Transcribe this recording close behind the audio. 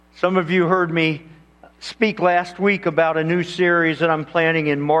Some of you heard me speak last week about a new series that I'm planning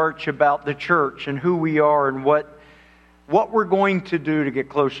in March about the church and who we are and what we're going to do to get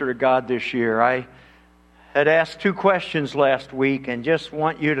closer to God this year. I had asked 2 questions last week and just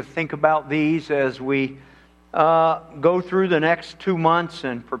want you to think about these as we go through the next 2 months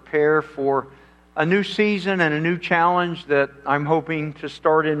and prepare for a new season and a new challenge that I'm hoping to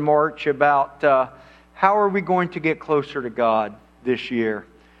start in March about how are we going to get closer to God this year.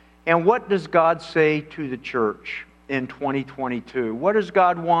 And what does God say to the church in 2022? What does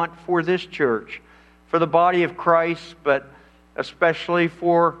God want for this church, for the body of Christ, but especially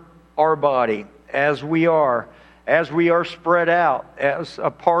for our body as we are spread out as a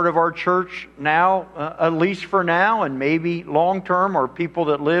part of our church now, at least for now, and maybe long term, are people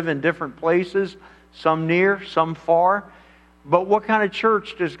that live in different places, some near, some far. But what kind of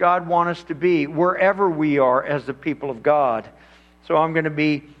church does God want us to be wherever we are as the people of God? So I'm going to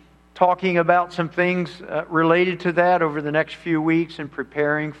be talking about some things related to that over the next few weeks and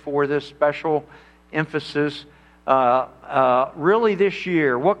preparing for this special emphasis. Really this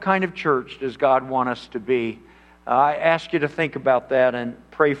year, what kind of church does God want us to be? I ask you to think about that and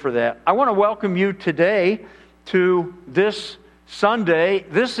pray for that. I want to welcome you today to this Sunday.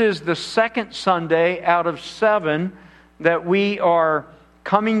 This is the second Sunday out of 7 that we are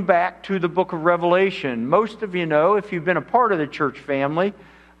coming back to the book of Revelation. Most of you know, if you've been a part of the church family,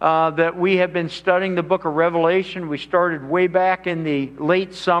 that we have been studying the book of Revelation. We started way back in the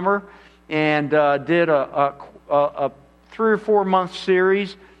late summer and did a 3 or 4 month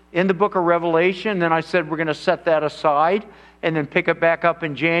series in the book of Revelation. Then I said we're going to set that aside and then pick it back up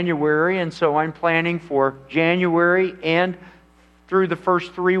in January. And so I'm planning for January and through the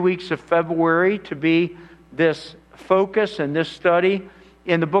first 3 weeks of February to be this focus and this study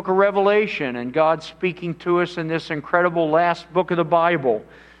in the book of Revelation, and God speaking to us in this incredible last book of the Bible.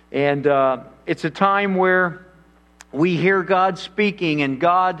 And it's a time where we hear God speaking and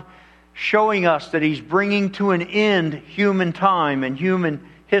God showing us that He's bringing to an end human time and human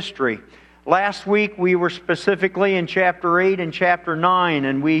history. Last week we were specifically in chapter 8 and chapter 9,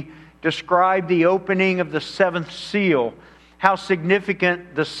 and we described the opening of the 7th seal, how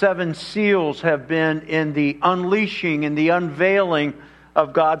significant the 7 seals have been in the unleashing and the unveiling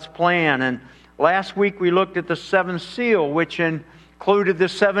of God's plan. And last week we looked at the 7th seal, which included the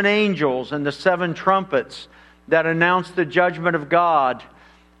 7 angels and the 7 trumpets that announced the judgment of God.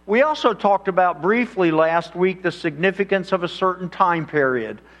 We also talked about briefly last week the significance of a certain time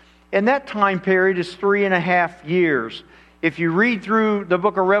period. And that time period is 3.5 years. If you read through the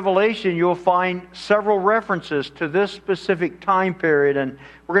book of Revelation, you'll find several references to this specific time period. And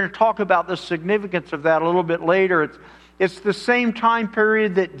we're going to talk about the significance of that a little bit later. It's the same time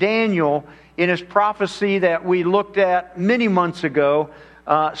period that Daniel, in his prophecy that we looked at many months ago,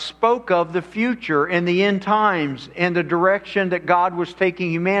 spoke of the future and the end times and the direction that God was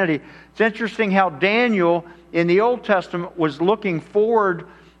taking humanity. It's interesting how Daniel in the Old Testament was looking forward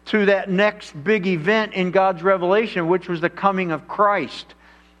to that next big event in God's revelation, which was the coming of Christ.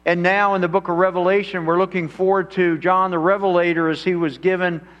 And now in the book of Revelation, we're looking forward to John the Revelator as he was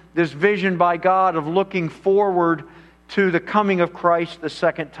given this vision by God of looking forward to the coming of Christ the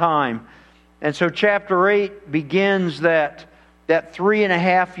second time. And so chapter 8 begins that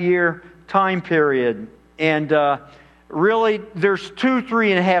 3.5 year time period. And really, there's 2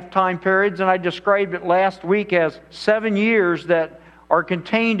 3.5 time periods, and I described it last week as 7 years that are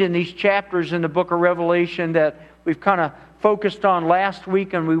contained in these chapters in the book of Revelation that we've kind of focused on last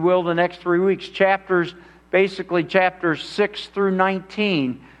week, and we will the next 3 weeks. Basically chapters 6 through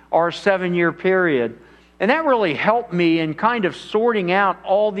 19 are a 7-year period. And that really helped me in kind of sorting out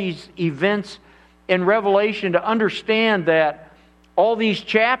all these events in Revelation to understand that all these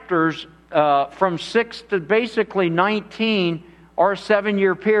chapters from 6 to basically 19 are a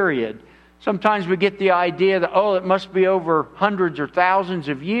 7-year period. Sometimes we get the idea that, it must be over hundreds or thousands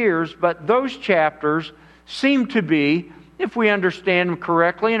of years, but those chapters seem to be, if we understand them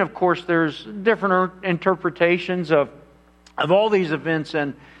correctly, and of course there's different interpretations of all these events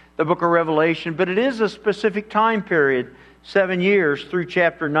in the book of Revelation, but it is a specific time period, 7 years through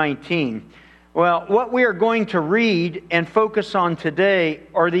chapter 19. Well, what we are going to read and focus on today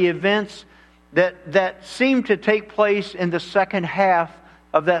are the events that seem to take place in the second half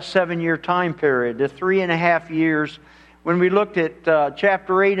of that 7-year time period, the 3.5 years. When we looked at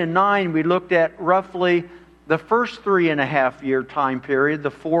chapter 8 and 9, we looked at roughly the first 3.5 year time period, the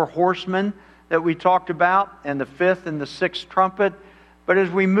 4 horsemen that we talked about, and the 5th and the 6th trumpet. But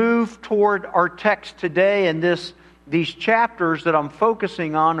as we move toward our text today and these chapters that I'm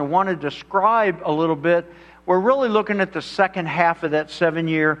focusing on and want to describe a little bit, we're really looking at the second half of that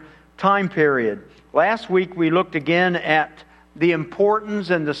 7-year time period. Last week we looked again at the importance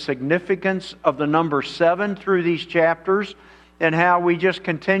and the significance of the number 7 through these chapters, and how we just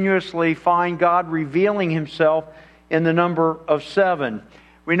continuously find God revealing Himself in the number of 7.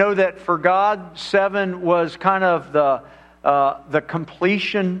 We know that for God, 7 was kind of the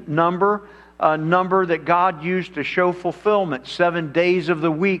completion number, a number that God used to show fulfillment. 7 days of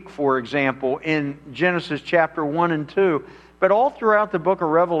the week, for example, in Genesis chapter 1 and 2. But all throughout the book of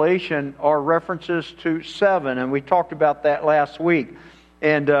Revelation are references to 7, and we talked about that last week.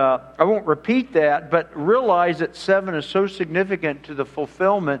 And I won't repeat that, but realize that 7 is so significant to the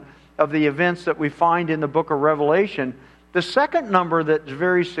fulfillment of the events that we find in the book of Revelation. The second number that's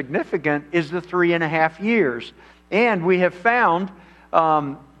very significant is the 3.5 years. And we have found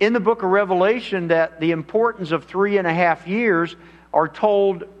in the book of Revelation that the importance of 3.5 years are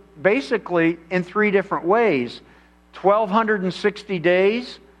told basically in 3 different ways. 1,260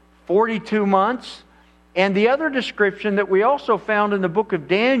 days, 42 months, and the other description that we also found in the book of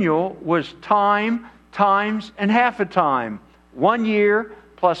Daniel was time, times, and half a time. 1 year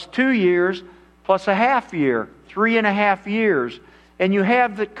plus 2 years plus a half year, 3.5 years. And you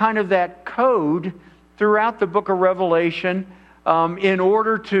have that code throughout the book of Revelation in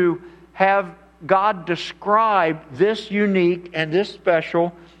order to have God describe this unique and this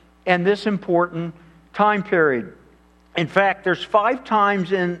special and this important time period. In fact, there's 5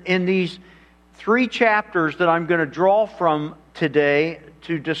 times in these 3 chapters that I'm going to draw from today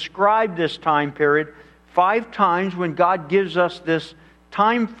to describe this time period. 5 times when God gives us this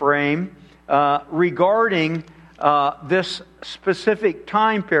time frame regarding this specific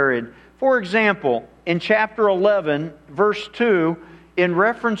time period. For example, in chapter 11, verse 2, in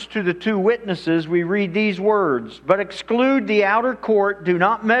reference to the 2 witnesses, we read these words, "But exclude the outer court, do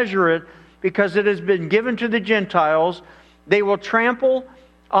not measure it, because it has been given to the Gentiles. They will trample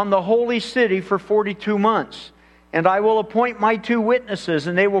on the holy city for 42 months. And I will appoint my 2 witnesses,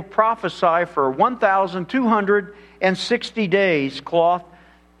 and they will prophesy for 1,260 days, clothed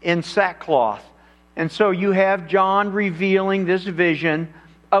in sackcloth." And so you have John revealing this vision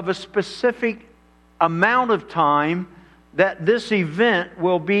of a specific amount of time that this event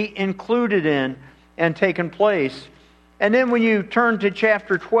will be included in and taken place. And then when you turn to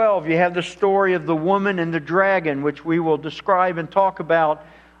chapter 12, you have the story of the woman and the dragon, which we will describe and talk about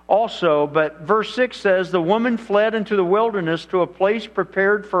also. But verse 6 says, "The woman fled into the wilderness to a place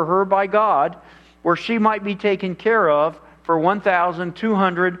prepared for her by God, where she might be taken care of for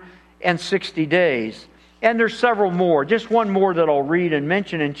 1,260 days. And there's several more. Just one more that I'll read and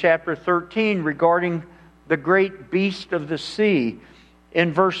mention in chapter 13 regarding the great beast of the sea.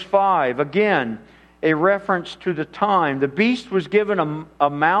 In verse 5, again, a reference to the time. "The beast was given a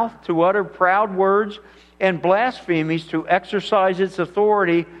mouth to utter proud words and blasphemies, to exercise its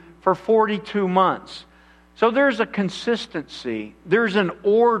authority for 42 months. So there's a consistency. There's an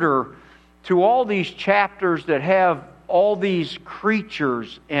order to all these chapters that have all these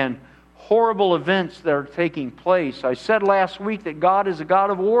creatures and horrible events that are taking place. I said last week that God is a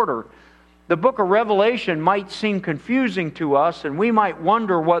God of order. The book of Revelation might seem confusing to us, and we might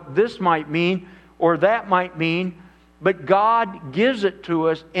wonder what this might mean or that might mean, but God gives it to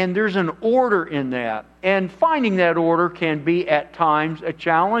us, and there's an order in that. And finding that order can be at times a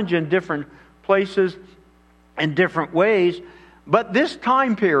challenge in different places and different ways. But this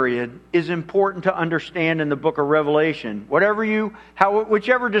time period is important to understand in the book of Revelation.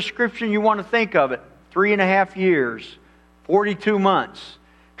 Whichever description you want to think of it, 3.5 years, 42 months,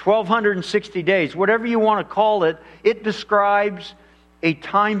 1,260 days, whatever you want to call it, it describes a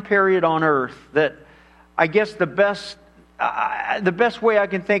time period on earth that I guess the best way I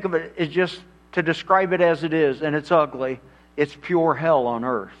can think of it is just to describe it as it is, and it's ugly. It's pure hell on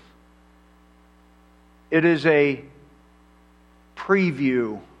earth. It is a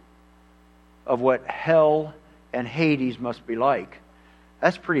preview of what hell and Hades must be like.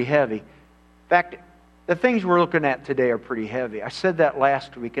 That's pretty heavy. In fact, the things we're looking at today are pretty heavy. I said that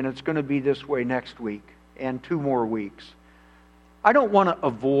last week, and it's going to be this way next week and 2 more weeks. I don't want to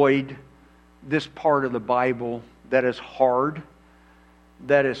avoid this part of the Bible that is hard,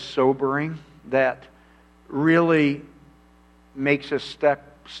 that is sobering, that really makes us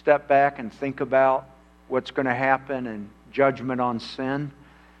step back and think about what's going to happen and judgment on sin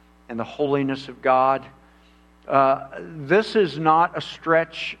and the holiness of God. This is not a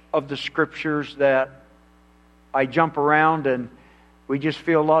stretch of the Scriptures that I jump around and we just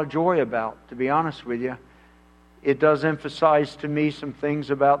feel a lot of joy about, to be honest with you. It does emphasize to me some things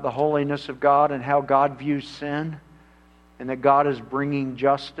about the holiness of God and how God views sin, and that God is bringing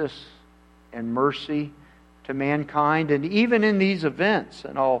justice and mercy to mankind. And even in these events,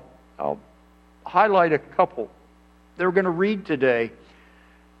 and I'll highlight a couple that we're going to read today,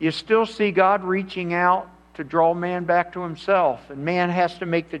 you still see God reaching out to draw man back to himself. And man has to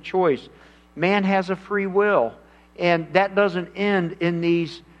make the choice. Man has a free will. And that doesn't end in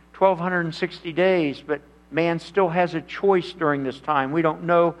these 1,260 days, but man still has a choice during this time. We don't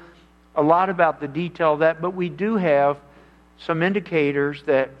know a lot about the detail of that, but we do have some indicators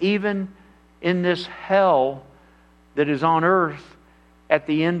that even in this hell that is on earth at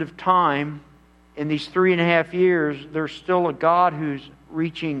the end of time, in these 3.5 years, there's still a God who's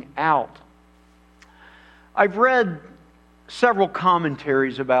reaching out. I've read several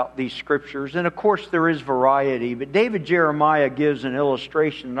commentaries about these scriptures, and of course there is variety, but David Jeremiah gives an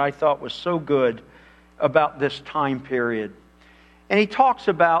illustration that I thought was so good about this time period. And he talks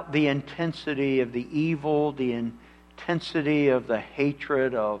about the intensity of the evil, the intensity of the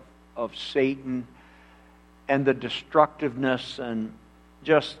hatred of Satan, and the destructiveness, and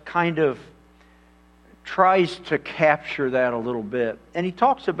just kind of tries to capture that a little bit. And he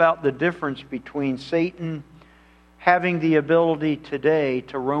talks about the difference between Satan having the ability today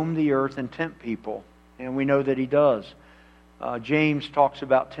to roam the earth and tempt people. And we know that he does. James talks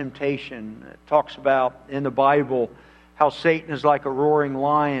about temptation. It talks about, in the Bible, how Satan is like a roaring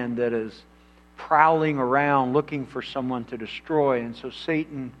lion that is prowling around looking for someone to destroy. And so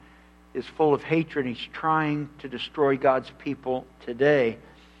Satan is full of hatred. He's trying to destroy God's people today.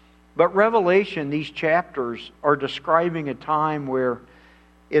 But Revelation, these chapters, are describing a time where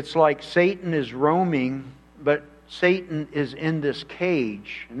it's like Satan is roaming, but Satan is in this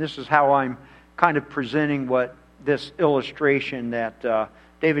cage. And this is how I'm kind of presenting what this illustration that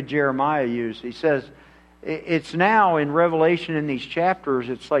David Jeremiah used. He says, it's now in Revelation in these chapters,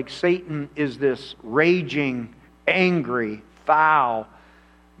 it's like Satan is this raging, angry, foul,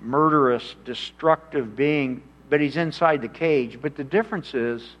 murderous, destructive being, but he's inside the cage. But the difference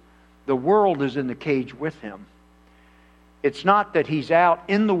is, the world is in the cage with him. It's not that he's out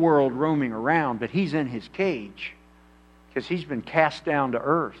in the world roaming around, but he's in his cage because he's been cast down to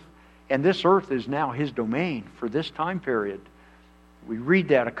earth. And this earth is now his domain for this time period. We read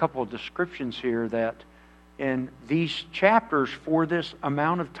that, a couple of descriptions here, that in these chapters, for this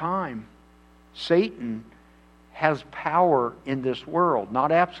amount of time, Satan has power in this world.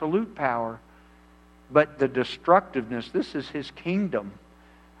 Not absolute power, but the destructiveness. This is his kingdom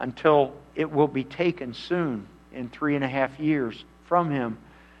until it will be taken soon in 3.5 years from him.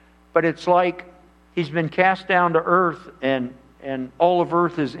 But it's like he's been cast down to earth, and all of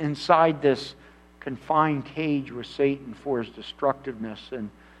earth is inside this confined cage with Satan for his destructiveness.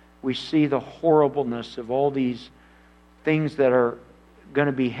 And we see the horribleness of all these things that are going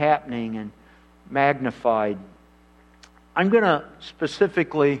to be happening and magnified. I'm going to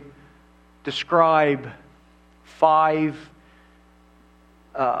specifically describe 5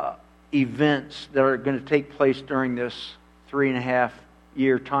 events that are going to take place during this 3.5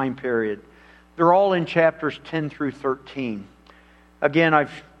 year time period. They're all in chapters 10 through 13. Again,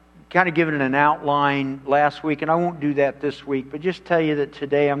 I've kind of given an outline last week, and I won't do that this week, but just tell you that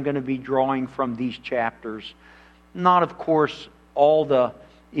today I'm going to be drawing from these chapters. Not, of course, all the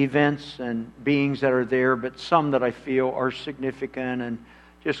events and beings that are there, but some that I feel are significant, and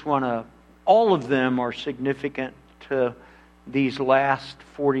just want to, all of them are significant to these last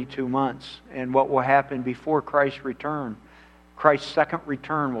 42 months and what will happen before Christ's return. Christ's second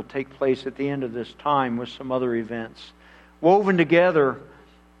return will take place at the end of this time with some other events. Woven together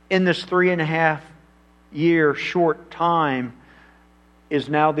in this 3.5 year short time is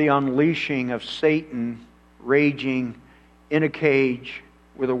now the unleashing of Satan raging in a cage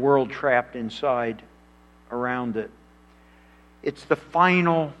with a world trapped inside around it. It's the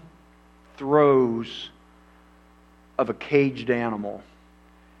final throes of a caged animal.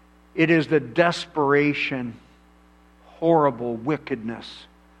 It is the desperation, horrible wickedness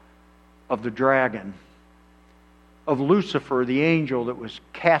of the dragon, of Lucifer, the angel that was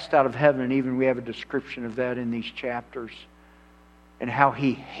cast out of heaven, and even we have a description of that in these chapters, and how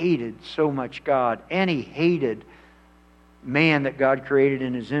he hated so much God, and he hated man that God created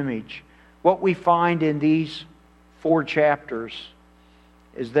in his image. What we find in these 4 chapters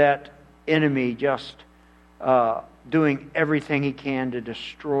is that enemy just doing everything he can to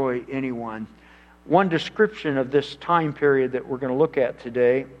destroy anyone. One description of this time period that we're going to look at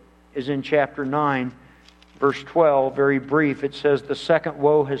today is in chapter 9, verse 12, very brief. It says, "The second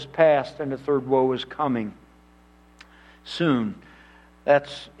woe has passed, and the third woe is coming soon."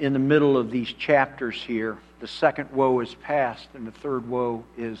 That's in the middle of these chapters here. The second woe is past, and the third woe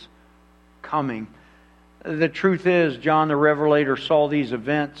is coming. The truth is, John the Revelator saw these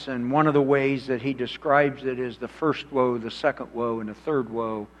events, and one of the ways that he describes it is the first woe, the second woe, and the third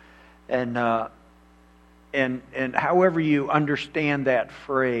woe. And however you understand that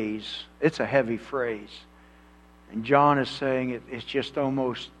phrase, it's a heavy phrase. And John is saying it's just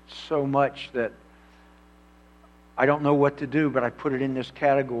almost so much that I don't know what to do, but I put it in this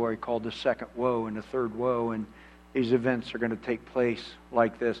category called the second woe and the third woe, and these events are going to take place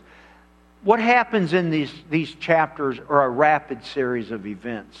like this. What happens in these chapters are a rapid series of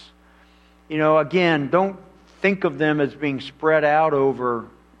events. Again, don't think of them as being spread out over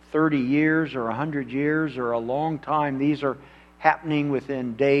 30 years or 100 years or a long time. These are happening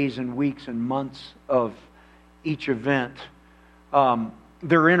within days and weeks and months of each event.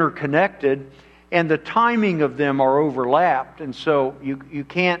 They're interconnected, and the timing of them are overlapped. And so you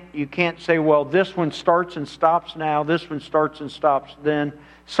can't say, well, this one starts and stops now, this one starts and stops then.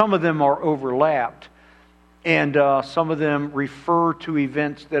 Some of them are overlapped, and some of them refer to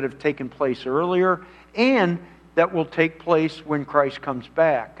events that have taken place earlier and that will take place when Christ comes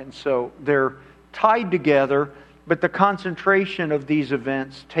back. And so they're tied together, but the concentration of these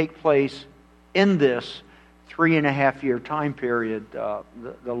events take place in this 3.5-year time period,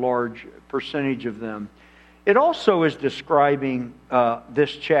 the large percentage of them. It also is describing,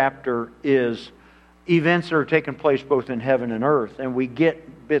 this chapter is events that are taking place both in heaven and earth. And we get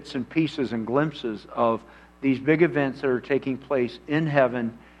bits and pieces and glimpses of these big events that are taking place in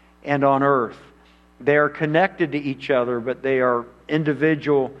heaven and on earth. They are connected to each other, but they are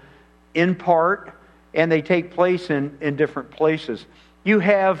individual in part, and they take place in different places. You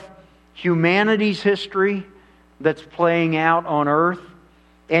have humanity's history that's playing out on earth,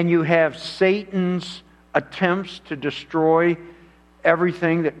 and you have Satan's attempts to destroy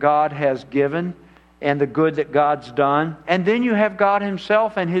everything that God has given and the good that God's done. And then you have God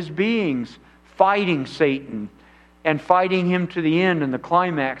Himself and His beings fighting Satan and fighting him to the end and the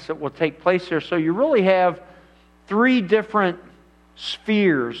climax that will take place there. So you really have 3 different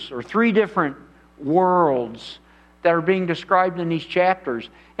spheres or 3 different worlds that are being described in these chapters.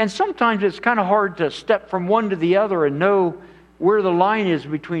 And sometimes it's kind of hard to step from one to the other and know where the line is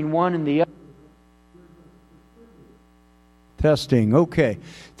between one and the other. Testing. Okay.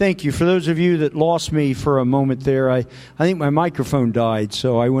 Thank you. For those of you that lost me for a moment there, I think my microphone died,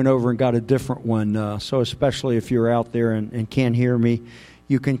 so I went over and got a different one. So especially if you're out there and can't hear me,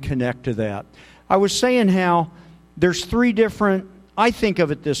 you can connect to that. I was saying how there's 3 different, I think of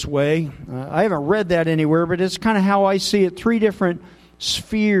it this way. I haven't read that anywhere, but it's kind of how I see it. 3 different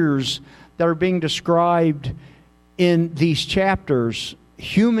spheres that are being described in these chapters.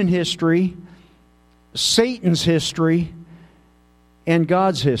 Human history, Satan's history, and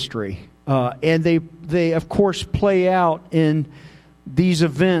God's history. And they of course play out in these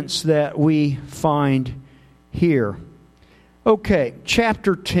events that we find here. Okay,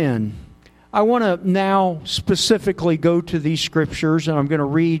 chapter 10. I want to now specifically go to these scriptures, and I'm going to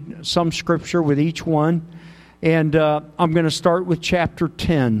read some scripture with each one. And I'm going to start with chapter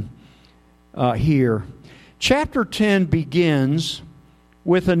 10 here. Chapter 10 begins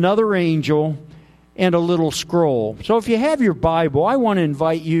with another angel and a little scroll. So if you have your Bible, I want to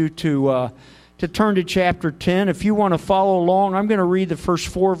invite you to turn to chapter 10. If you want to follow along, I'm going to read the first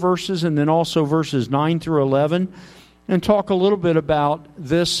 4 verses and then also verses 9 through 11 and talk a little bit about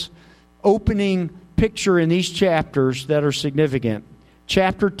this opening picture in these chapters that are significant.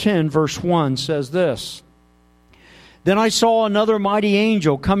 Chapter 10, verse 1 says this: Then I saw another mighty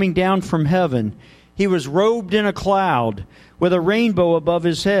angel coming down from heaven. He was robed in a cloud, with a rainbow above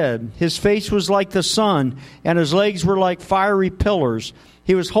his head. His face was like the sun, and his legs were like fiery pillars.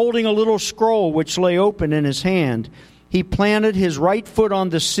 He was holding a little scroll which lay open in his hand. He planted his right foot on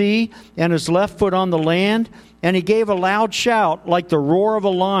the sea and his left foot on the land, and he gave a loud shout like the roar of a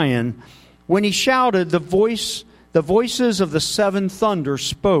lion. When he shouted, the voices of the 7 thunders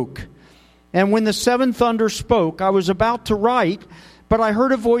spoke. And when the 7 thunders spoke, I was about to write, but I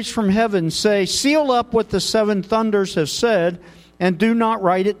heard a voice from heaven say, Seal up what the 7 thunders have said, and do not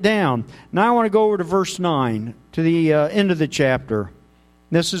write it down. Now I want to go over to verse 9, to the end of the chapter.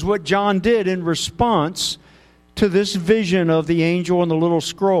 This is what John did in response to this vision of the angel and the little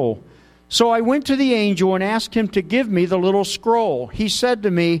scroll. So I went to the angel and asked him to give me the little scroll. He said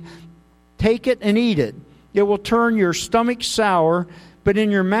to me, Take it and eat it. It will turn your stomach sour, but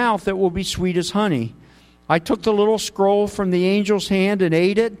in your mouth it will be sweet as honey. I took the little scroll from the angel's hand and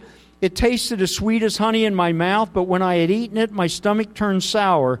ate it. It tasted as sweet as honey in my mouth, but when I had eaten it, my stomach turned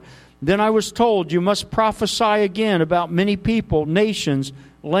sour. Then I was told, You must prophesy again about many people, nations,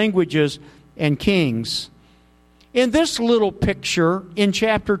 languages, and kings. In this little picture, in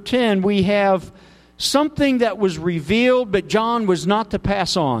chapter 10, we have something that was revealed, but John was not to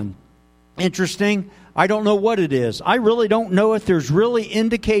pass on. Interesting. I don't know what it is. I really don't know if there's really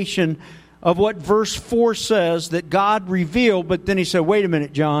indication of what verse 4 says that God revealed, but then he said, wait a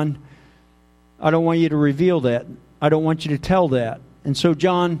minute, John, I don't want you to reveal that. I don't want you to tell that. And so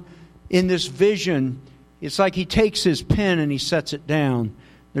John, in this vision, it's like he takes his pen and he sets it down.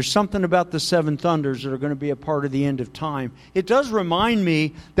 There's something about the seven thunders that are going to be a part of the end of time. It does remind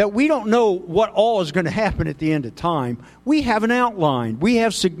me that we don't know what all is going to happen at the end of time. We have an outline. We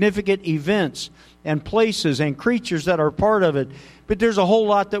have significant events and places and creatures that are part of it. But there's a whole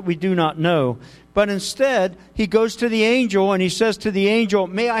lot that we do not know. But instead, he goes to the angel and he says to the angel,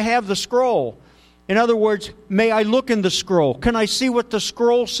 may I have the scroll? In other words, may I look in the scroll? Can I see what the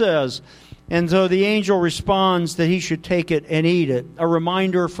scroll says? And so the angel responds that he should take it and eat it. A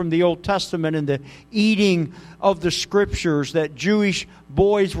reminder from the Old Testament and the eating of the Scriptures that Jewish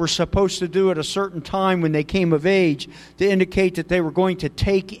boys were supposed to do at a certain time when they came of age to indicate that they were going to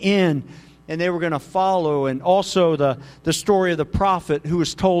take in and they were going to follow. And also the story of the prophet who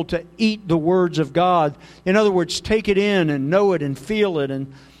was told to eat the words of God. In other words, take it in and know it and feel it.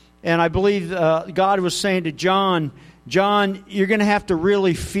 And I believe God was saying to John, you're going to have to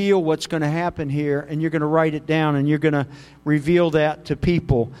really feel what's going to happen here, and you're going to write it down, and you're going to reveal that to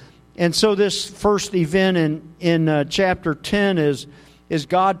people. And so this first event in chapter 10 is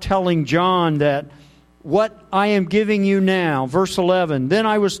God telling John that what I am giving you now, verse 11, then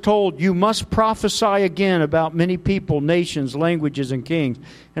I was told you must prophesy again about many people, nations, languages, and kings.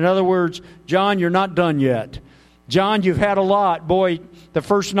 In other words, John, you're not done yet. John, you've had a lot. Boy, the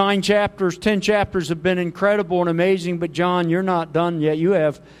first 10 chapters have been incredible and amazing, but John, you're not done yet. You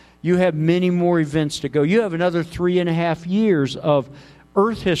have many more events to go. You have another 3.5 years of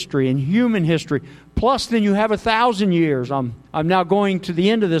earth history and human history. Plus, then you have 1,000 years. I'm now going to the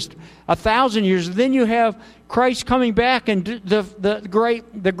end of this. 1,000 years. Then you have Christ coming back and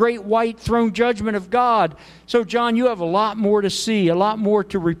the great white throne judgment of God. So, John, you have a lot more to see, a lot more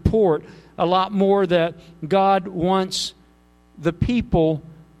to report, a lot more that God wants the people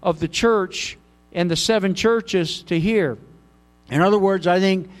of the church and the 7 churches to hear. In other words, I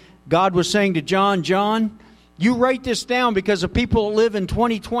think God was saying to John, you write this down because the people that live in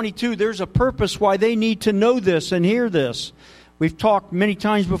 2022, there's a purpose why they need to know this and hear this. We've talked many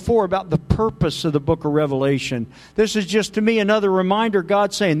times before about the purpose of the book of Revelation. This is just, to me, another reminder,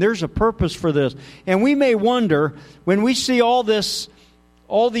 God saying there's a purpose for this. And we may wonder, when we see all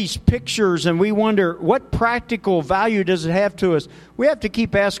these pictures, and we wonder, what practical value does it have to us? We have to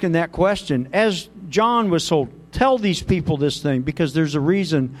keep asking that question. As John was told, tell these people this thing, because there's a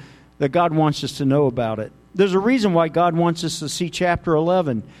reason that God wants us to know about it. There's a reason why God wants us to see chapter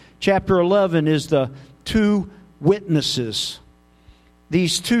 11. Chapter 11 is the 2 witnesses.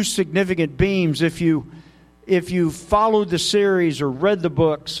 These 2 significant beams. If you followed the series or read the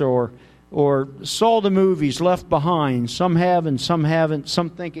books or saw the movies Left Behind, some have and some haven't. Some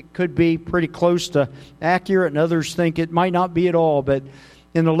think it could be pretty close to accurate, and others think it might not be at all. But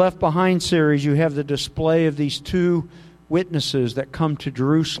in the Left Behind series, you have the display of these 2 witnesses that come to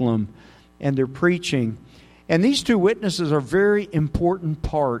Jerusalem, and they're preaching. And these 2 witnesses are a very important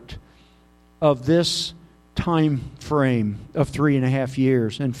part of this time frame of 3.5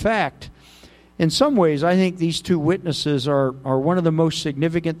 years. In fact, in some ways, I think these 2 witnesses are one of the most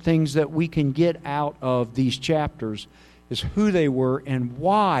significant things that we can get out of these chapters, is who they were and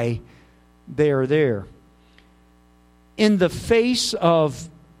why they are there. In the face of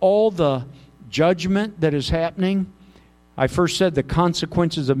all the judgment that is happening, I first said the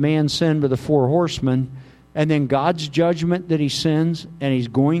consequences of man's sin were the 4 horsemen, and then God's judgment that He sends, and He's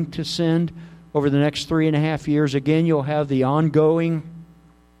going to send over the next 3.5 years. Again, you'll have the ongoing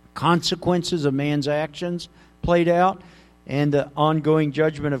consequences of man's actions played out and the ongoing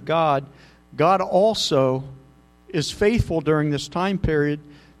judgment of God. God also is faithful during this time period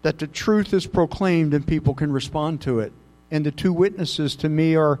that the truth is proclaimed and people can respond to it. And the 2 witnesses, to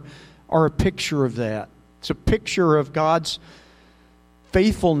me, are a picture of that. It's a picture of God's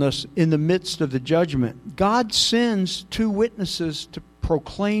faithfulness in the midst of the judgment. God sends 2 witnesses to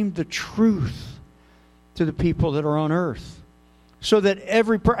proclaim the truth to the people that are on earth. So that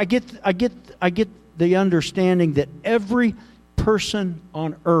I get the understanding that every person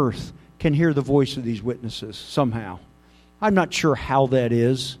on earth can hear the voice of these witnesses somehow. I'm not sure how that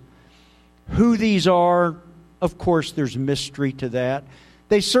is. Who these are, of course, there's mystery to that.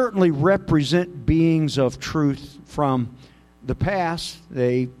 They certainly represent beings of truth from the past.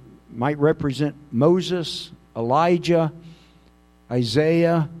 They might represent Moses, Elijah,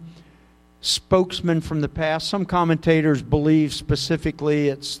 Isaiah, spokesman from the past. Some commentators believe specifically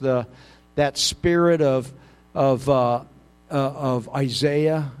it's that that spirit of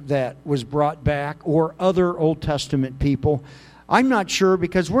Isaiah that was brought back, or other Old Testament people. I'm not sure,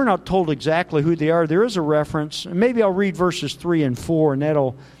 because we're not told exactly who they are. There is a reference. Maybe I'll read verses 3 and 4, and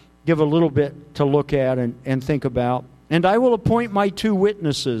that'll give a little bit to look at and think about. And I will appoint my 2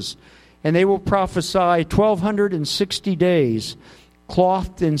 witnesses, and they will prophesy 1,260 days,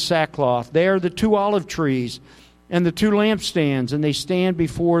 clothed in sackcloth. They are the 2 olive trees and the 2 lampstands, and they stand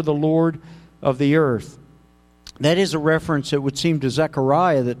before the Lord of the earth. That is a reference, it would seem, to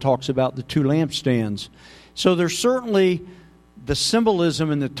Zechariah that talks about the 2 lampstands. So there's certainly the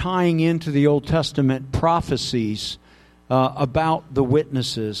symbolism and the tying into the Old Testament prophecies about the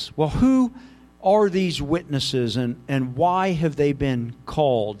witnesses. Well, who are these witnesses, and why have they been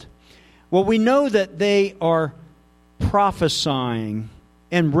called? Well, we know that they are prophesying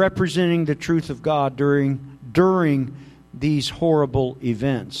and representing the truth of God during these horrible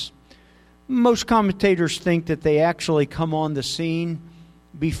events. Most commentators think that they actually come on the scene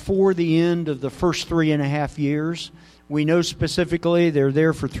before the end of the first 3.5 years. We know specifically they're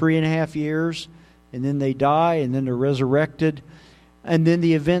there for 3.5 years, and then they die, and then they're resurrected. And then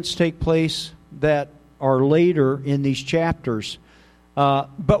the events take place that are later in these chapters.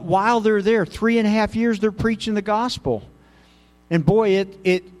 But while they're there, 3.5 years, they're preaching the gospel. And boy,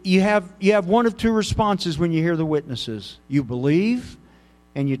 you have one of 2 responses when you hear the witnesses. You believe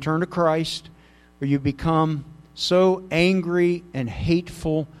and you turn to Christ, or you become so angry and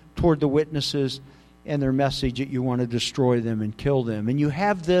hateful toward the witnesses and their message that you want to destroy them and kill them. And you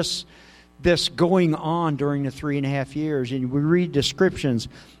have this going on during the 3.5 years. And we read descriptions.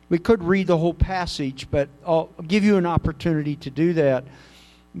 We could read the whole passage, but I'll give you an opportunity to do that.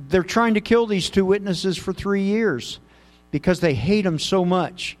 They're trying to kill these 2 witnesses for 3 years because they hate them so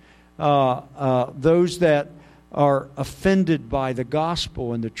much. Those that are offended by the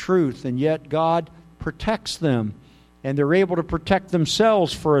gospel and the truth, and yet God protects them, and they're able to protect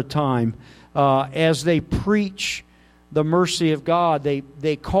themselves for a time as they preach the mercy of God.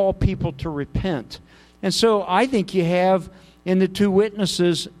 They call people to repent. And so I think you have, in the 2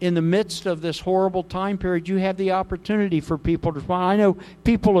 witnesses, in the midst of this horrible time period, you have the opportunity for people to respond. I know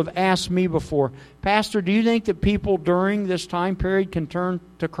people have asked me before, Pastor, do you think that people during this time period can turn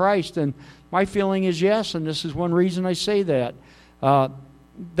to Christ? And my feeling is yes, and this is one reason I say that.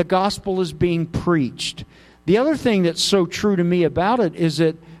 The gospel is being preached. The other thing that's so true to me about it is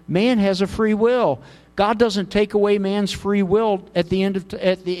that man has a free will. God doesn't take away man's free will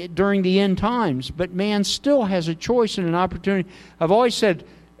during the end times, but man still has a choice and an opportunity. I've always said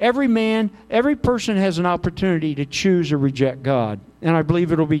every person has an opportunity to choose or reject God, and I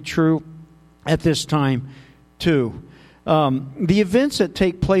believe it'll be true at this time too. The events that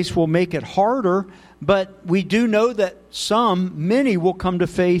take place will make it harder, but we do know that many will come to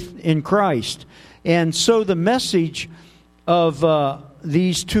faith in Christ. And so the message of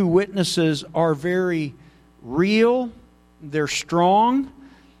these 2 witnesses are very real, they're strong,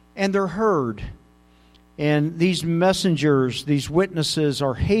 and they're heard. And these messengers, these witnesses,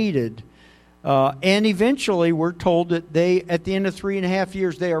 are hated. And eventually we're told that at the end of 3.5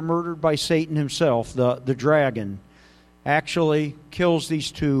 years, they are murdered by Satan himself. The dragon actually kills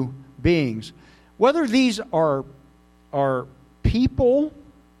these 2 beings. Whether these are people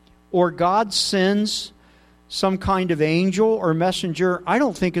or God sends some kind of angel or messenger, I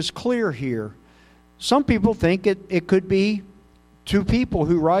don't think is clear here. Some people think it could be 2 people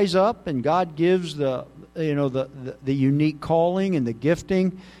who rise up and God gives the unique calling and the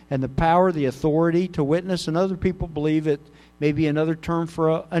gifting and the power, the authority to witness, and other people believe it may be another term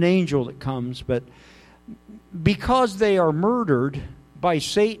for an angel that comes. But because they are murdered by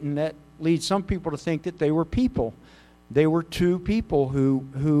Satan, that leads some people to think that they were people. They were 2 people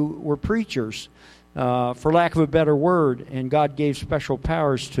who were preachers, for lack of a better word, and God gave special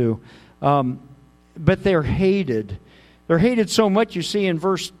powers to. But they're hated. They're hated so much, you see in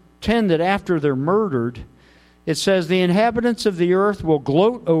verse 10, that after they're murdered, it says, the inhabitants of the earth will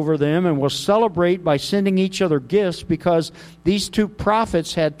gloat over them and will celebrate by sending each other gifts, because these 2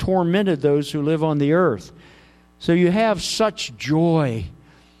 prophets had tormented those who live on the earth. So you have such joy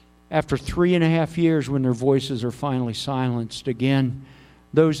after 3.5 years when their voices are finally silenced. Again,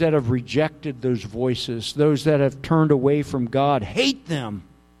 those that have rejected those voices, those that have turned away from God, hate them.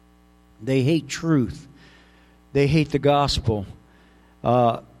 They hate truth. They hate the gospel.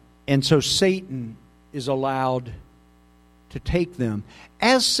 And so Satan is allowed to take them.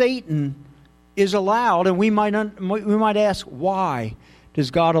 As Satan is allowed, and we might ask, why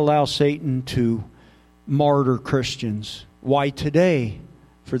does God allow Satan to martyr Christians? Why today,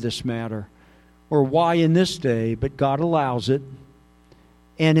 for this matter? Or why in this day? But God allows it.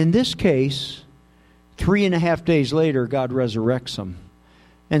 And in this case, 3.5 days later, God resurrects them.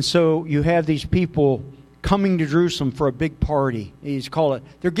 And so you have these people coming to Jerusalem for a big party.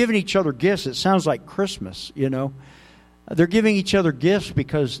 They're giving each other gifts. It sounds like Christmas, you know. They're giving each other gifts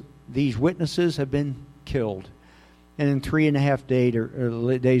because these witnesses have been killed. And then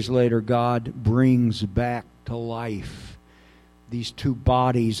 3.5 days later, God brings back to life these two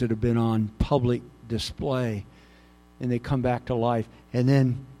bodies that have been on public display. And they come back to life. And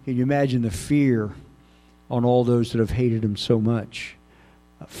then, can you imagine the fear on all those that have hated him so much?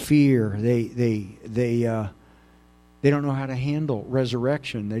 Fear. They don't know how to handle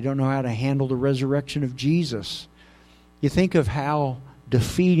resurrection. They don't know how to handle the resurrection of Jesus. You think of how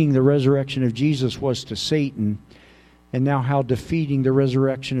defeating the resurrection of Jesus was to Satan, and now how defeating the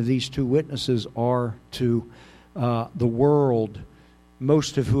resurrection of these two witnesses are to the world,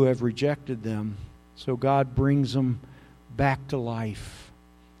 most of who have rejected them. So God brings them back to life,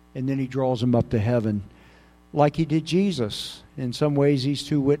 and then he draws them up to heaven, like he did Jesus. In some ways, these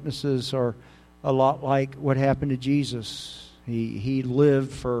two witnesses are a lot like what happened to Jesus. He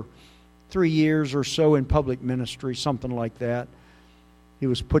lived for 3 years or so in public ministry, something like that. He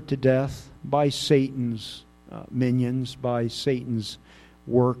was put to death by Satan's minions, by Satan's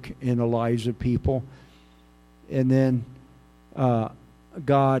work in the lives of people. And then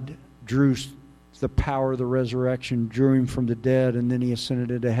God drew the power of the resurrection, drew him from the dead, and then he ascended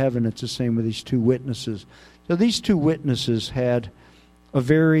into heaven. It's the same with these two witnesses. So these two witnesses had a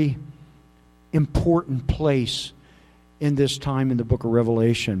very important place in this time in the book of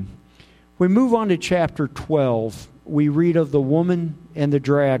Revelation. We move on to chapter 12. We read of the woman and the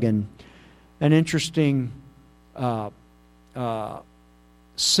dragon, an interesting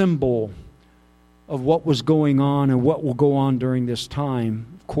symbol of what was going on and what will go on during this time.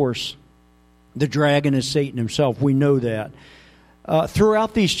 Of course, the dragon is Satan himself. We know that.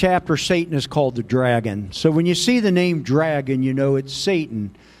 Throughout these chapters, Satan is called the dragon. So when you see the name dragon, you know it's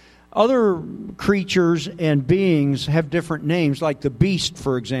Satan. Other creatures and beings have different names, like the beast,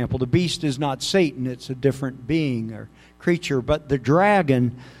 for example. The beast is not Satan. It's a different being or creature. But the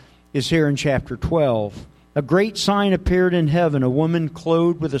dragon is here in chapter 12. A great sign appeared in heaven, a woman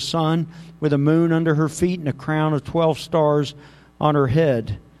clothed with the sun, with a moon under her feet, and a crown of 12 stars on her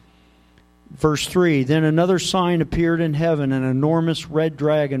head. Verse 3, then another sign appeared in heaven, an enormous red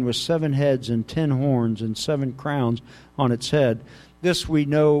dragon with 7 heads and 10 horns and 7 crowns on its head. This we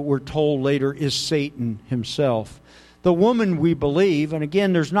know, we're told later, is Satan himself. The woman, we believe, and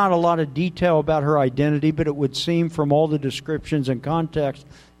again, there's not a lot of detail about her identity, but it would seem from all the descriptions and context,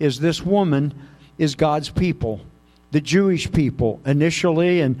 is this woman is God's people, the Jewish people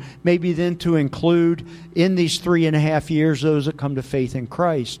initially, and maybe then to include in these 3.5 years those that come to faith in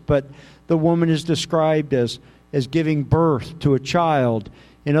Christ. But the woman is described as giving birth to a child.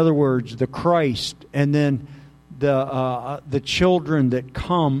 In other words, the Christ, and then the children that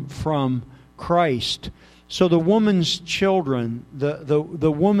come from Christ. So the woman's children,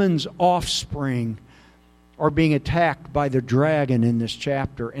 the woman's offspring, are being attacked by the dragon in this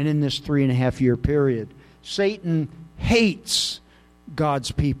chapter and in this 3.5 year period. Satan hates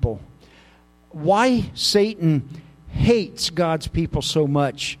God's people. Why Satan hates God's people so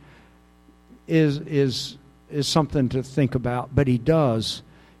much is something to think about, but he does.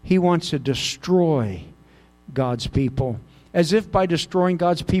 He wants to destroy God's people, as if by destroying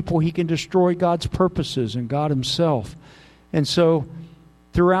God's people he can destroy God's purposes and God himself. And so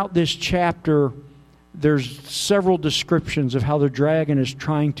throughout this chapter there's several descriptions of how the dragon is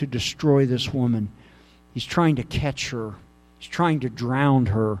trying to destroy this woman. He's trying to catch her. He's trying to drown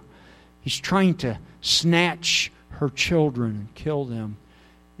her. He's trying to snatch her children and kill them.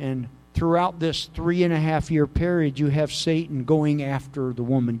 And throughout this 3.5 year period, you have Satan going after the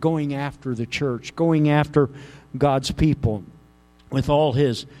woman, going after the church, going after God's people with all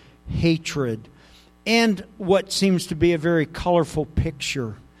his hatred. And what seems to be a very colorful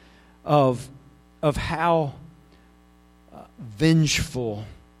picture of how vengeful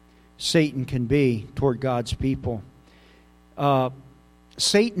Satan can be toward God's people.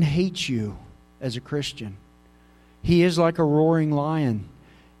 Satan hates you as a Christian. He is like a roaring lion,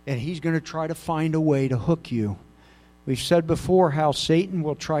 and he's going to try to find a way to hook you. We've said before how Satan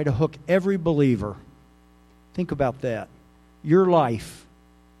will try to hook every believer. Think about that. Your life,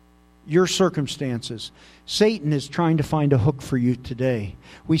 your circumstances. Satan is trying to find a hook for you today.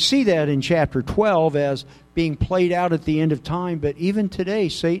 We see that in chapter 12 as being played out at the end of time, but even today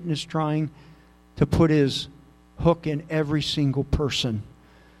Satan is trying to put his hook in every single person.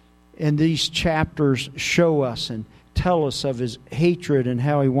 And these chapters show us and tell us of his hatred and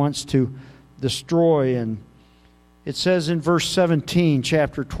how he wants to destroy. And It says in verse 17,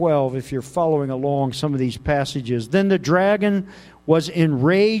 chapter 12, if you're following along some of these passages, "Then the dragon was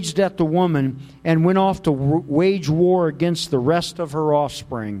enraged at the woman and went off to wage war against the rest of her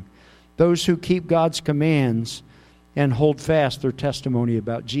offspring, those who keep God's commands and hold fast their testimony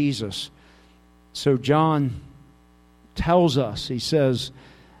about Jesus." So John tells us, he says,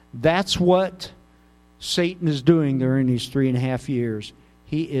 that's what Satan is doing during these 3.5 years.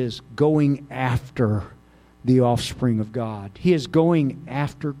 He is going after the offspring of God. He is going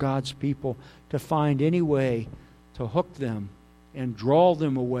after God's people to find any way to hook them and draw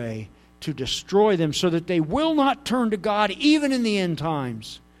them away, to destroy them so that they will not turn to God even in the end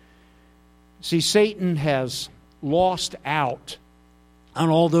times. See, Satan has lost out on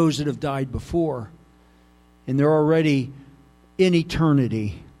all those that have died before, and they're already in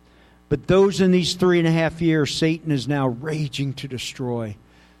eternity. But those in these 3.5 years, Satan is now raging to destroy,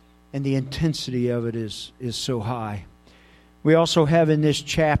 and the intensity of it is so high. We also have in this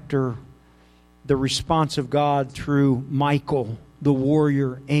chapter the response of God through Michael, the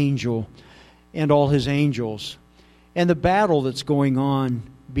warrior angel, and all his angels, and the battle that's going on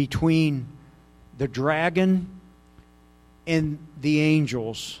between the dragon and the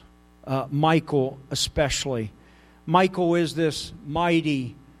angels, Michael especially. Michael is this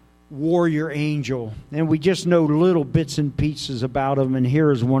mighty warrior angel, and we just know little bits and pieces about him, and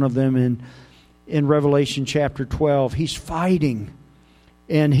here is one of them in Revelation chapter 12. He's fighting,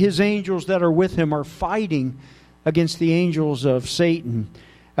 and his angels that are with him are fighting against the angels of Satan.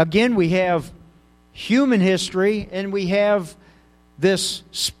 Again, we have human history, and we have this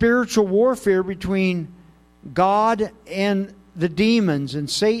spiritual warfare between God and the demons and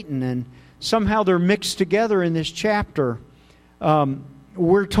Satan, and somehow they're mixed together in this chapter.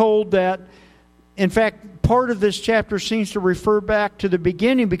 We're told that, in fact, part of this chapter seems to refer back to the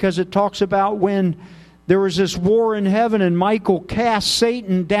beginning, because it talks about when there was this war in heaven and Michael cast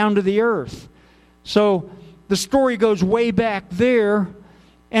Satan down to the earth. So the story goes way back there,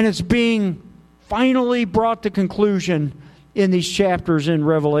 and it's being finally brought to conclusion in these chapters in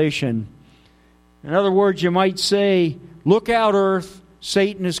Revelation. In other words, you might say, look out, earth,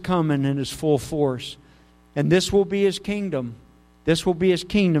 Satan is coming in his full force. And this will be his kingdom. This will be his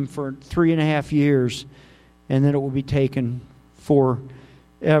kingdom for 3.5 years, and then it will be taken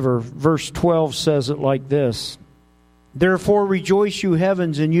forever. Verse 12 says it like this: "Therefore rejoice, you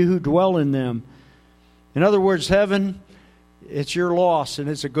heavens, and you who dwell in them." In other words, heaven, it's your loss, and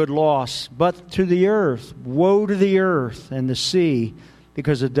it's a good loss. But to the earth, woe to the earth and the sea,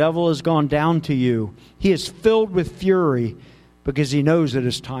 because the devil has gone down to you. He is filled with fury, because he knows that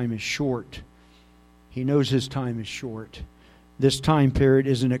his time is short. He knows his time is short. This time period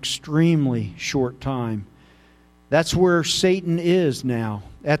is an extremely short time. That's where Satan is now,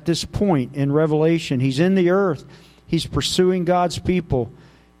 at this point in Revelation. He's in the earth. He's pursuing God's people.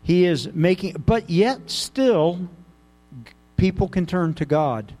 He is making, but yet still, people can turn to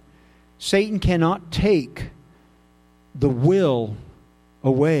God. Satan cannot take the will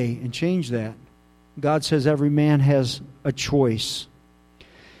away and change that. God says every man has a choice.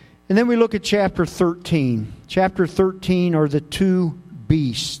 And then we look at chapter 13. Chapter 13 are the two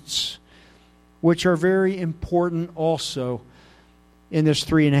beasts, which are very important also in this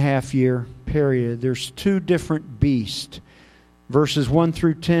 3.5 year period. There's two different beasts. Verses 1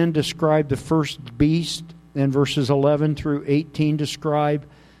 through 10 describe the first beast, and verses 11 through 18 describe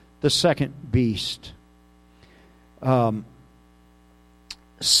the second beast.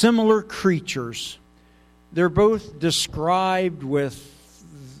 Similar creatures. They're both described with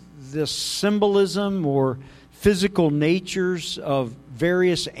this symbolism or physical natures of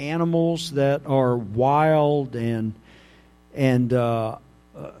various animals that are wild and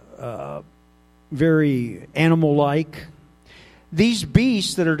very animal-like. These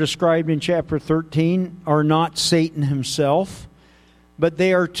beasts that are described in chapter 13 are not Satan himself, but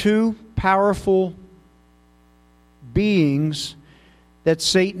they are two powerful beings that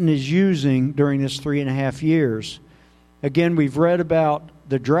Satan is using during this 3.5 years. Again, we've read about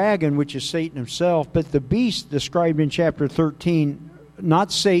the dragon, which is Satan himself, but the beast described in chapter 13,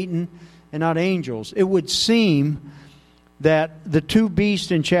 not Satan and not angels. It would seem that the two beasts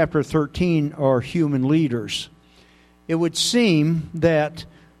in chapter 13 are human leaders. It would seem that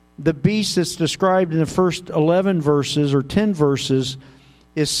the beast that's described in the first 11 verses or 10 verses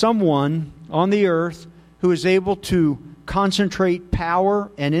is someone on the earth who is able to concentrate power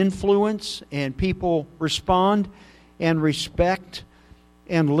and influence, and people respond and respect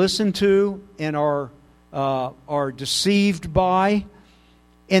and listen to and are deceived by,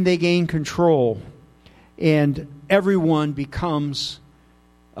 and they gain control. And everyone becomes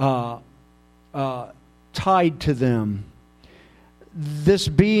tied to them. This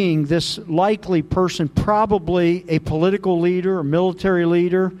being, this likely person, probably a political leader, a military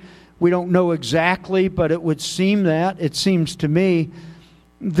leader. We don't know exactly, but it would seem that. It seems to me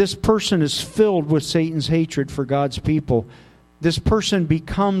this person is filled with Satan's hatred for God's people. This person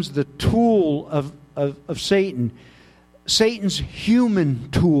becomes the tool of Satan. Satan's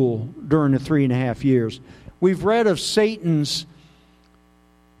human tool during the 3.5 years. We've read of Satan's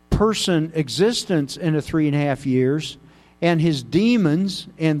person existence in the 3.5 years and his demons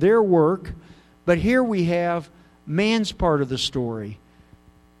and their work. But here we have man's part of the story.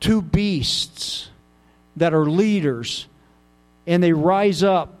 2 beasts that are leaders, and they rise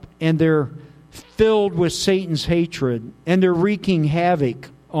up and they're filled with Satan's hatred, and they're wreaking havoc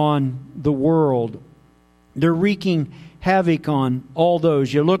on the world. They're wreaking havoc on all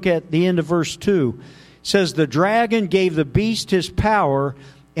those. You look at the end of verse 2. It says, the dragon gave the beast his power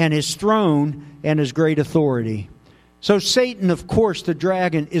and his throne and his great authority. So Satan, of course, the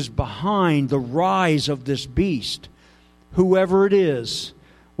dragon, is behind the rise of this beast. Whoever it is,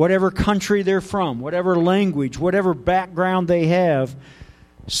 whatever country they're from, whatever language, whatever background they have,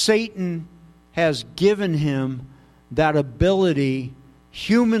 Satan has given him that ability,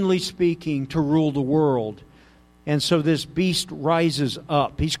 humanly speaking, to rule the world. And so this beast rises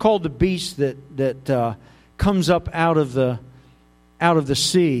up. He's called the beast that comes up out of the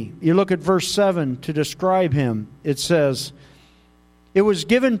sea. You look at verse 7 to describe him. It says, it was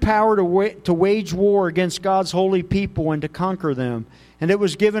given power to wage war against God's holy people and to conquer them. And it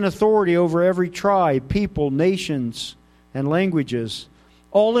was given authority over every tribe, people, nations, and languages.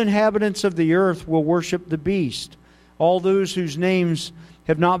 All inhabitants of the earth will worship the beast. All those whose names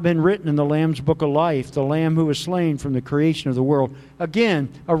have not been written in the Lamb's book of life, the Lamb who was slain from the creation of the world. Again,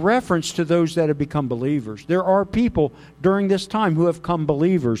 a reference to those that have become believers. There are people during this time who have become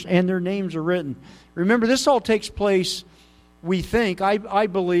believers, and their names are written. Remember, this all takes place, we think, I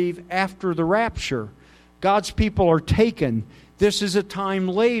believe, after the rapture. God's people are taken. This is a time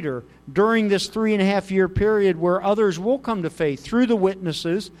later, during this 3.5 year period, where others will come to faith through the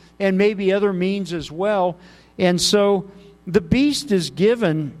witnesses and maybe other means as well. And so the beast is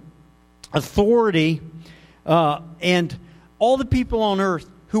given authority, and all the people on earth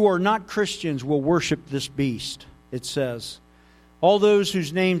who are not Christians will worship this beast, it says. All those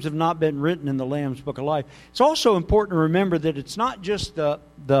whose names have not been written in the Lamb's book of life. It's also important to remember that it's not just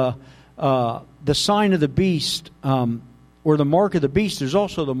the sign of the beast or the mark of the beast. There's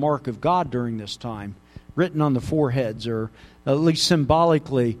also the mark of God during this time, written on the foreheads, or at least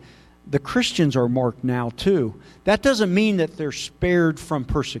symbolically. The Christians are marked now too. That doesn't mean that they're spared from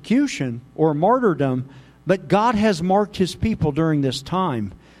persecution or martyrdom, but God has marked His people during this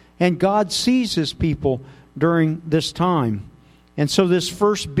time. And God sees His people during this time. And so this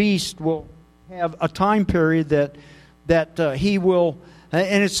first beast will have a time period that he will,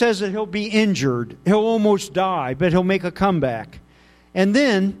 and it says that he'll be injured. He'll almost die, but he'll make a comeback. And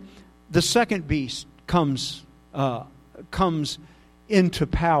then the second beast comes into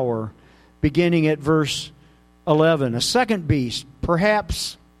power, beginning at verse 11. A second beast,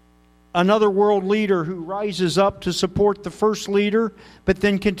 perhaps another world leader who rises up to support the first leader, but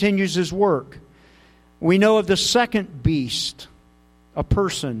then continues his work. We know of the second beast, a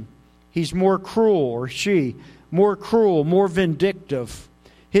person. He's more cruel, or she, more cruel, more vindictive.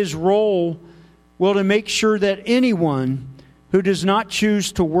 His role will to make sure that anyone who does not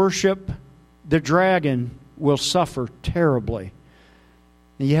choose to worship the dragon will suffer terribly.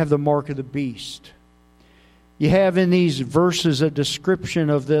 And you have the mark of the beast. You have in these verses a description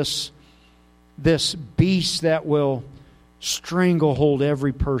of this beast that will stranglehold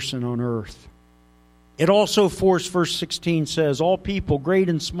every person on earth. It also, verse 16 says, all people, great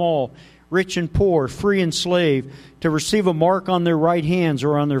and small, rich and poor, free and slave, to receive a mark on their right hands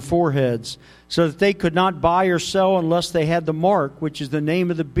or on their foreheads, so that they could not buy or sell unless they had the mark, which is the name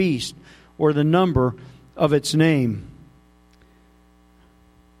of the beast or the number of its name.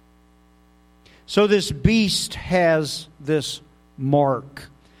 So this beast has this mark,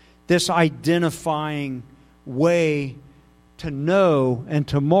 this identifying way to know and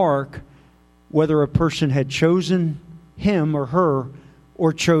to mark whether a person had chosen him or her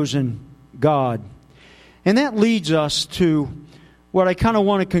or chosen God. And that leads us to what I kind of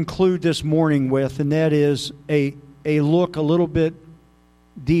want to conclude this morning with, and that is a look a little bit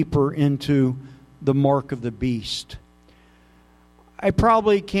deeper into the mark of the beast. I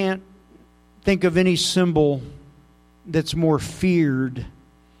probably can't think of any symbol that's more feared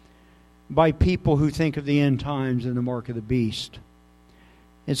by people who think of the end times than the mark of the beast.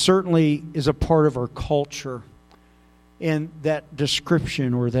 It certainly is a part of our culture, and that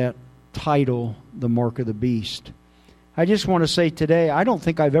description or that title, The Mark of the Beast. I just want to say today, I don't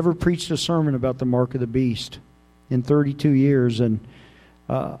think I've ever preached a sermon about the mark of the beast in 32 years.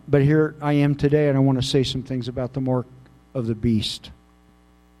 But here I am today, and I want to say some things about the mark of the beast.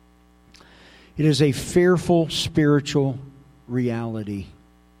 It is a fearful spiritual reality.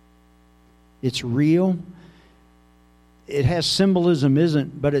 It's real. It has symbolism,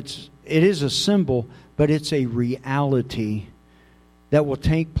 but it is a symbol, but it's a reality that will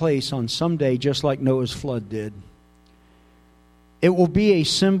take place on some day, just like Noah's flood did. It will be a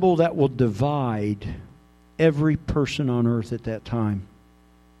symbol that will divide every person on earth at that time.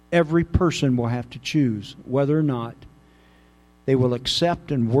 Every person will have to choose whether or not they will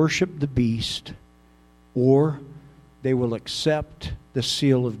accept and worship the beast, or they will accept the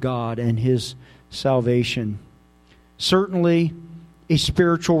seal of God and His salvation. Certainly a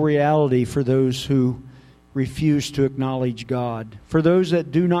spiritual reality for those who refuse to acknowledge God. For those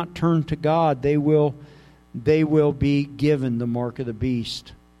that do not turn to God, they will be given the mark of the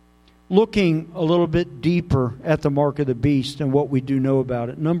beast. Looking a little bit deeper at the mark of the beast and what we do know about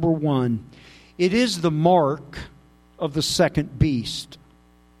it. Number one, it is the mark of the second beast.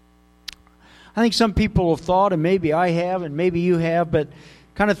 I think some people have thought, and maybe I have, and maybe you have, but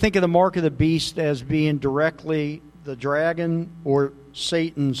kind of think of the mark of the beast as being directly the dragon or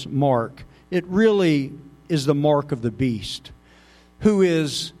Satan's mark. It really is the mark of the beast, who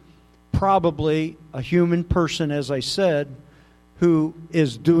is probably a human person, as I said, who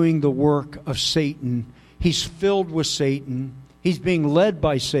is doing the work of Satan. He's filled with Satan. He's being led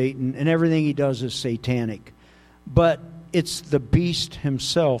by Satan, and everything he does is satanic. But it's the beast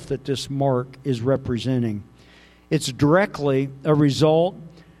himself that this mark is representing. It's directly a result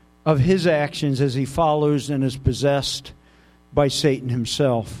of his actions as he follows and is possessed by Satan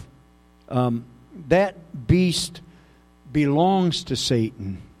himself. That beast belongs to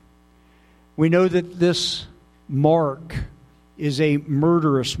Satan. We know that this mark is a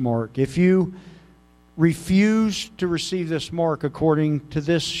murderous mark. If you refuse to receive this mark according to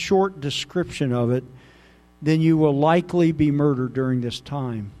this short description of it, then you will likely be murdered during this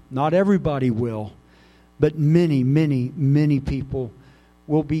time. Not everybody will, but many, many, many people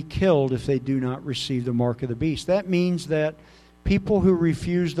will be killed if they do not receive the mark of the beast. That means that people who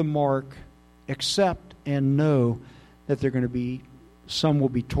refuse the mark accept and know that they're going to be, some will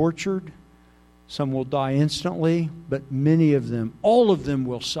be tortured, some will die instantly, but many of them, all of them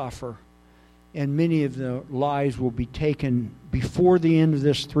will suffer. And many of the lives will be taken before the end of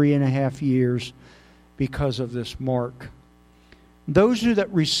this 3.5 years because of this mark. Those who that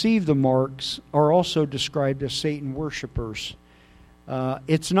receive the marks are also described as Satan worshipers.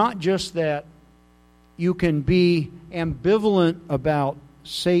 It's not just that you can be ambivalent about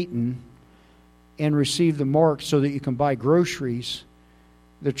Satan and receive the mark so that you can buy groceries.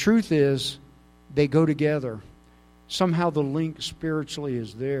 The truth is, they go together. Somehow the link spiritually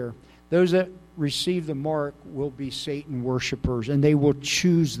is there. Those that receive the mark will be Satan worshipers, and they will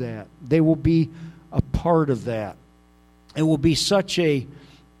choose that. They will be a part of that. It will be such a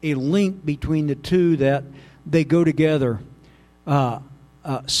link between the two that they go together.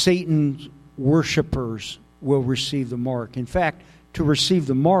 Satan's worshipers will receive the mark. In fact, to receive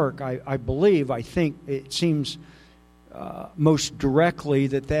the mark, I think it seems most directly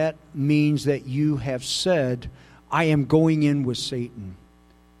that means that you have said, I am going in with Satan.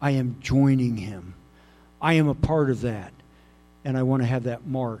 I am joining him. I am a part of that. And I want to have that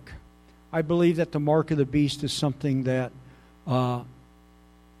mark. I believe that the mark of the beast is something that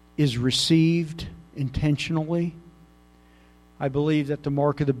is received intentionally. I believe that the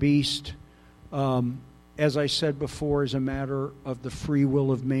mark of the beast, as I said before, is a matter of the free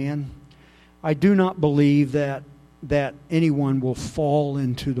will of man. I do not believe that anyone will fall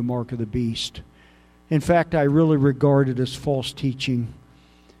into the mark of the beast. In fact, I really regard it as false teaching.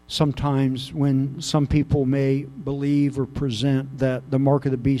 Sometimes when some people may believe or present that the mark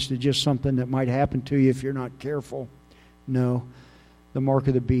of the beast is just something that might happen to you if you're not careful. No, the mark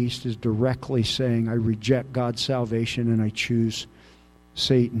of the beast is directly saying, I reject God's salvation and I choose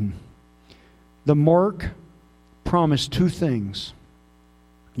Satan. The mark promised two things.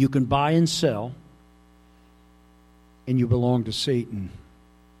 You can buy and sell, and you belong to Satan.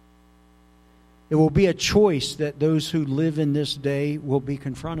 It will be a choice that those who live in this day will be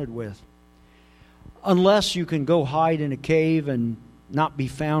confronted with. Unless you can go hide in a cave and not be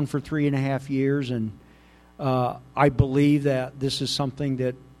found for 3.5 years. And I believe that this is something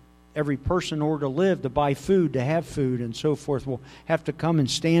that every person, in order to live, to buy food, to have food, and so forth, will have to come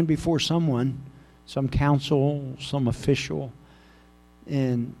and stand before someone, some council, some official,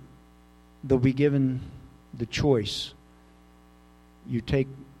 and they'll be given the choice. You take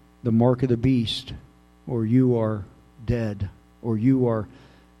the mark of the beast, or you are dead, or you are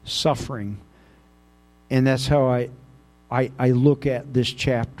suffering. And that's how I look at this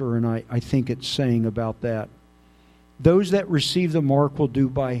chapter, and I think it's saying about that. Those that receive the mark will do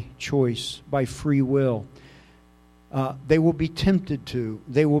by choice, by free will. They will be tempted to.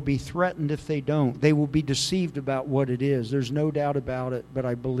 They will be threatened if they don't. They will be deceived about what it is. There's no doubt about it, but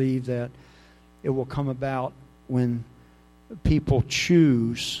I believe that it will come about when people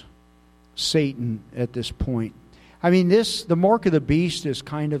choose Satan at this point. I mean, the mark of the beast is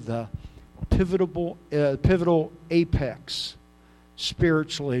kind of the pivotal apex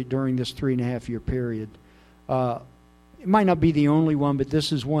spiritually during this 3.5-year period. It might not be the only one, but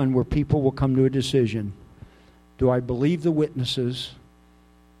this is one where people will come to a decision. Do I believe the witnesses?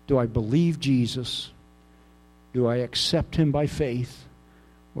 Do I believe Jesus? Do I accept him by faith?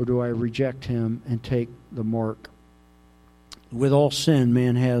 Or do I reject him and take the mark? With all sin,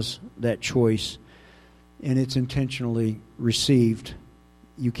 man has that choice, and it's intentionally received.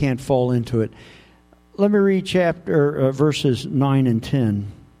 You can't fall into it. Let me read verses 9 and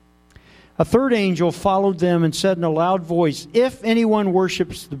 10. A third angel followed them and said in a loud voice, "If anyone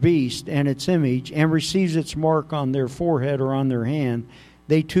worships the beast and its image and receives its mark on their forehead or on their hand,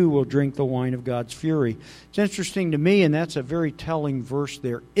 they too will drink the wine of God's fury." It's interesting to me, and that's a very telling verse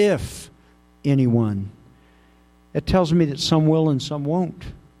there. If anyone. It tells me that some will and some won't.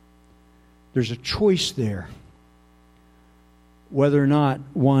 There's a choice there. Whether or not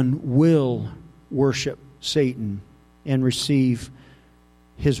one will worship Satan and receive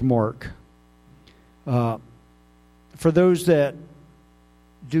his mark. For those that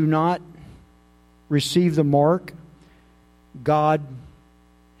do not receive the mark, God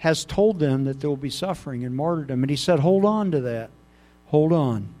has told them that there will be suffering and martyrdom. And he said, hold on to that. Hold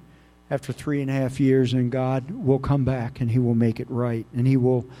on. After 3.5 years, and God will come back and he will make it right. And he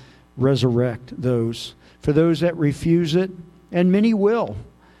will resurrect those. For those that refuse it, and many will,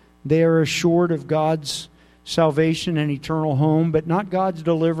 they are assured of God's salvation and eternal home, but not God's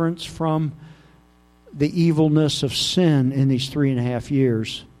deliverance from the evilness of sin in these 3.5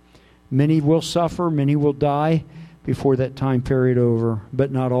 years. Many will suffer, many will die before that time period over,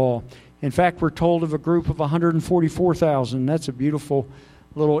 but not all. In fact, we're told of a group of 144,000. That's a beautiful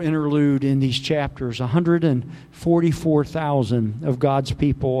little interlude in these chapters. 144,000 of God's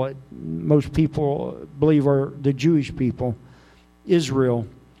people. Most people believe are the Jewish people, Israel,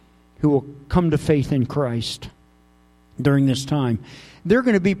 who will come to faith in Christ during this time. They're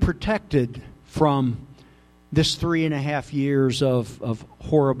going to be protected from this 3.5 years of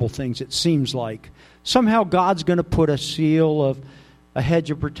horrible things, it seems like. Somehow God's going to put a seal of a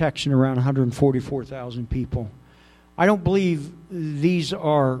hedge of protection around 144,000 people. I don't believe these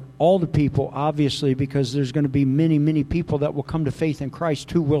are all the people, obviously, because there's going to be many, many people that will come to faith in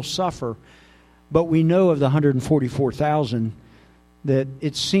Christ who will suffer. But we know of the 144,000 that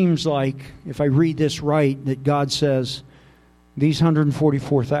it seems like, if I read this right, that God says these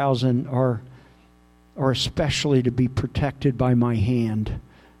 144,000 are especially to be protected by my hand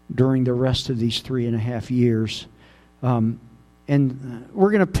during the rest of these 3.5 years. And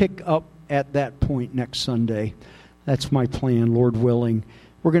we're going to pick up at that point next Sunday. That's my plan, Lord willing.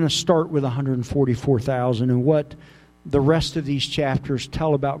 We're going to start with 144,000 and what the rest of these chapters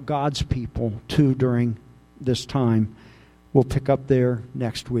tell about God's people too during this time. We'll pick up there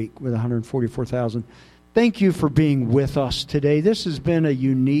next week with 144,000. Thank you for being with us today. This has been a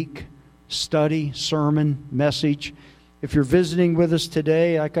unique study, sermon, message. If you're visiting with us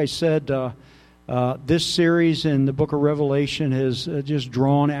today, like I said, this series in the book of Revelation has just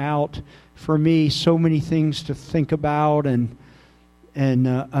drawn out for me so many things to think about and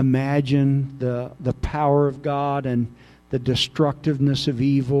imagine the power of God and the destructiveness of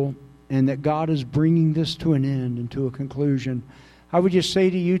evil, and that God is bringing this to an end and to a conclusion. I would just say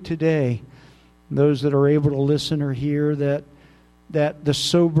to you today, those that are able to listen or hear, that the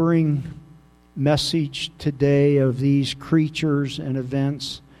sobering message today of these creatures and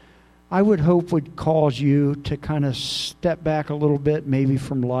events, I would hope would cause you to kind of step back a little bit, maybe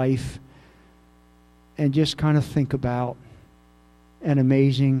from life, and just kind of think about an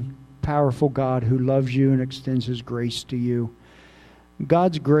amazing, powerful God who loves you and extends His grace to you.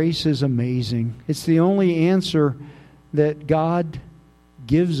 God's grace is amazing. It's the only answer that God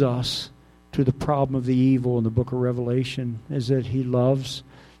gives us to the problem of the evil in the book of Revelation, is that He loves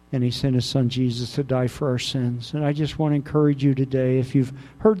and He sent His Son Jesus to die for our sins. And I just want to encourage you today, if you've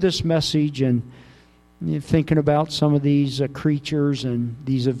heard this message and you're thinking about some of these creatures and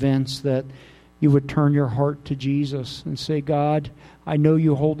these events, that you would turn your heart to Jesus and say, God, I know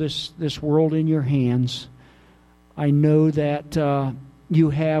you hold this world in your hands. I know that you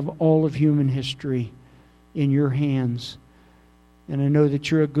have all of human history in your hands. And I know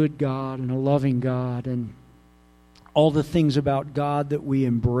that you're a good God and a loving God, and all the things about God that we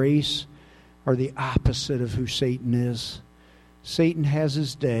embrace are the opposite of who Satan is. Satan has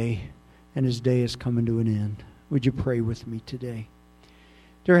his day, and his day is coming to an end. Would you pray with me today?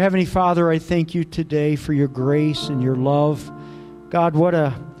 Dear Heavenly Father, I thank you today for your grace and your love. God, what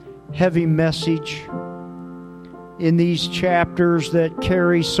a heavy message in these chapters that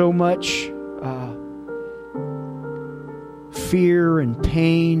carry so much fear and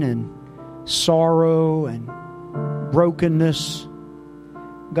pain and sorrow and brokenness.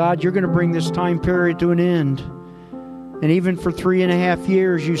 God, you're going to bring this time period to an end. And even for 3.5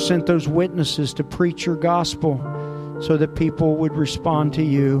 years, you sent those witnesses to preach your gospel so that people would respond to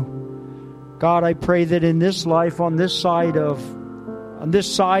you. God, I pray that in this life, on this side of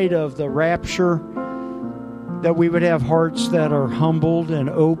the rapture, that we would have hearts that are humbled and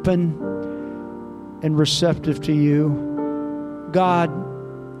open and receptive to you. God,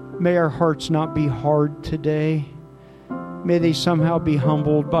 may our hearts not be hard today. May they somehow be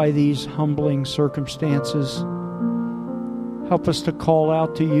humbled by these humbling circumstances. Help us to call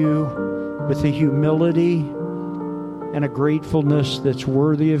out to you with a humility and a gratefulness that's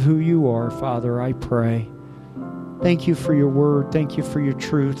worthy of who you are, Father, I pray. Thank you for your word. Thank you for your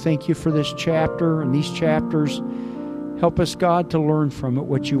truth. Thank you for this chapter and these chapters. Help us, God, to learn from it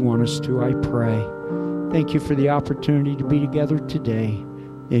what you want us to, I pray. Thank you for the opportunity to be together today.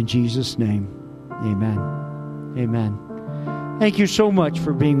 In Jesus' name, amen. Amen. Thank you so much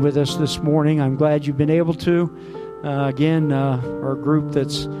for being with us this morning. I'm glad you've been able to. Again, our group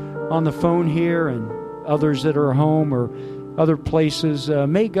that's on the phone here and others that are home or other places,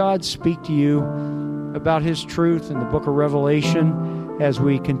 may God speak to you about His truth in the book of Revelation as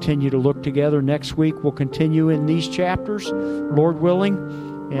we continue to look together. Next week, we'll continue in these chapters, Lord willing.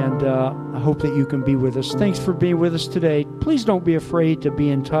 And I hope that you can be with us. Thanks for being with us today. Please don't be afraid to be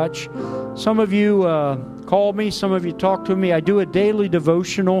in touch. Some of you call me. Some of you talk to me. I do a daily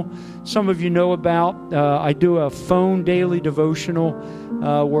devotional. Some of you know about. I do a phone daily devotional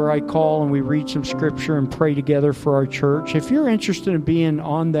where I call and we read some scripture and pray together for our church. If you're interested in being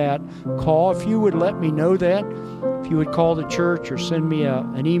on that call, if you would let me know that, if you would call the church or send me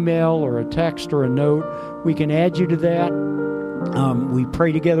an email or a text or a note, we can add you to that. We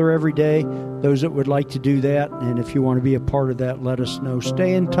pray together every day, those that would like to do that. And if you want to be a part of that, let us know.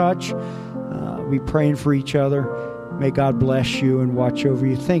 Stay in touch. Be praying for each other. May God bless you and watch over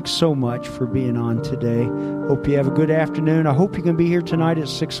you. Thanks so much for being on today. Hope you have a good afternoon. I hope you can be here tonight at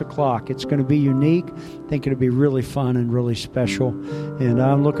 6 o'clock. It's going to be unique. I think it'll be really fun and really special. And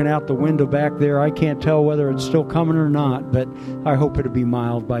I'm looking out the window back there. I can't tell whether it's still coming or not, but I hope it'll be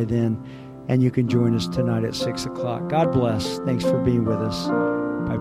mild by then. And you can join us tonight at 6 o'clock. God bless. Thanks for being with us.